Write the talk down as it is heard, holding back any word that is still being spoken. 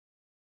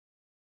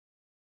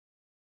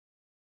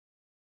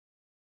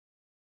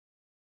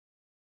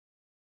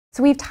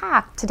So we've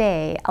talked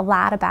today a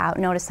lot about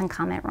notice and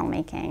comment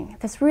rulemaking,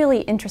 this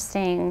really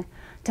interesting,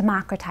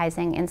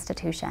 democratizing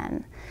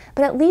institution.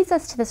 But it leads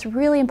us to this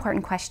really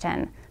important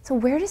question. So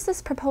where does this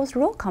proposed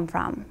rule come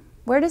from?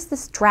 Where does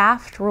this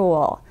draft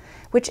rule,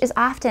 which is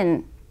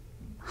often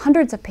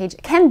hundreds of pages,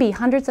 can be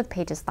hundreds of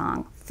pages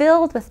long,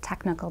 filled with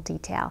technical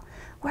detail,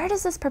 where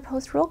does this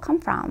proposed rule come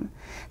from?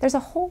 There's a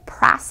whole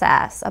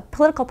process, a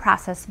political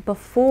process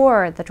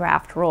before the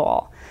draft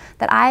rule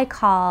that I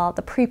call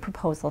the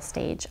pre-proposal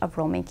stage of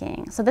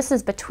rulemaking. So this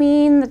is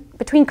between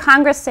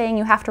Congress saying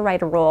you have to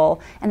write a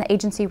rule and the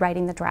agency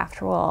writing the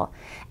draft rule.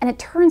 And it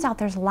turns out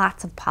there's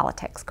lots of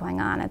politics going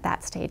on at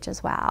that stage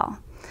as well.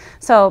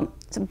 So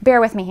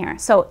bear with me here.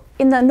 So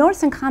in the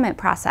notice and comment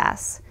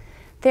process,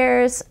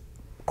 there's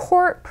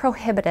court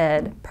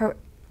prohibited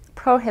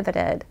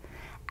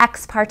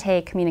ex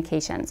parte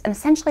communications. And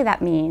essentially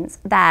that means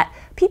that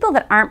people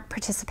that aren't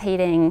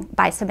participating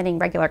by submitting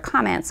regular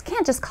comments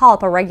can't just call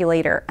up a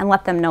regulator and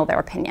let them know their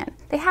opinion.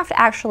 They have to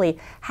actually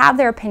have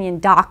their opinion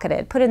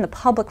docketed, put in the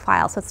public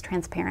file so it's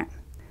transparent.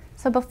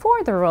 So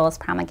before the rule is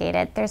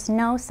promulgated, there's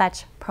no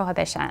such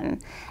prohibition.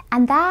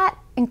 And that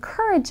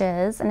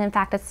encourages, and in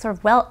fact it's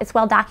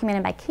well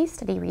documented by case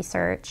study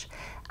research,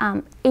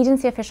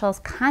 agency officials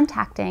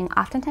contacting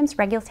oftentimes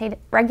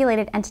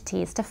regulated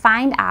entities to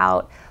find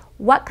out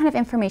what kind of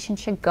information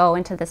should go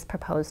into this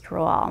proposed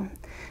rule.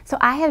 So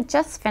I have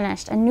just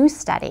finished a new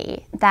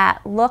study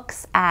that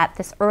looks at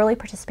this early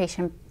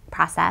participation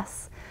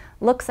process,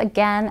 looks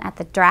again at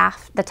the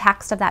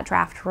text of that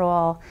draft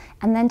rule,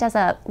 and then does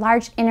a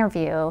large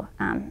interview,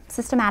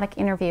 systematic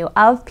interview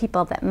of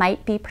people that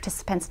might be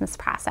participants in this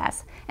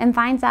process, and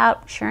finds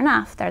out, sure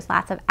enough, there's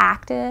lots of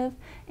active,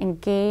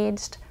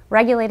 engaged,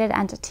 regulated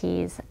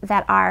entities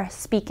that are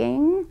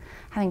speaking,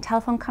 having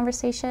telephone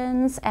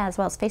conversations, as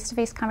well as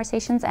face-to-face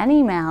conversations and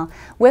email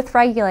with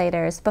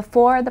regulators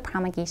before the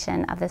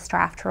promulgation of this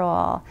draft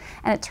rule.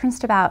 And it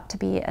turns out to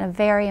be a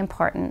very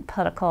important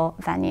political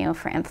venue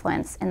for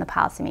influence in the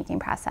policymaking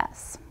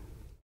process.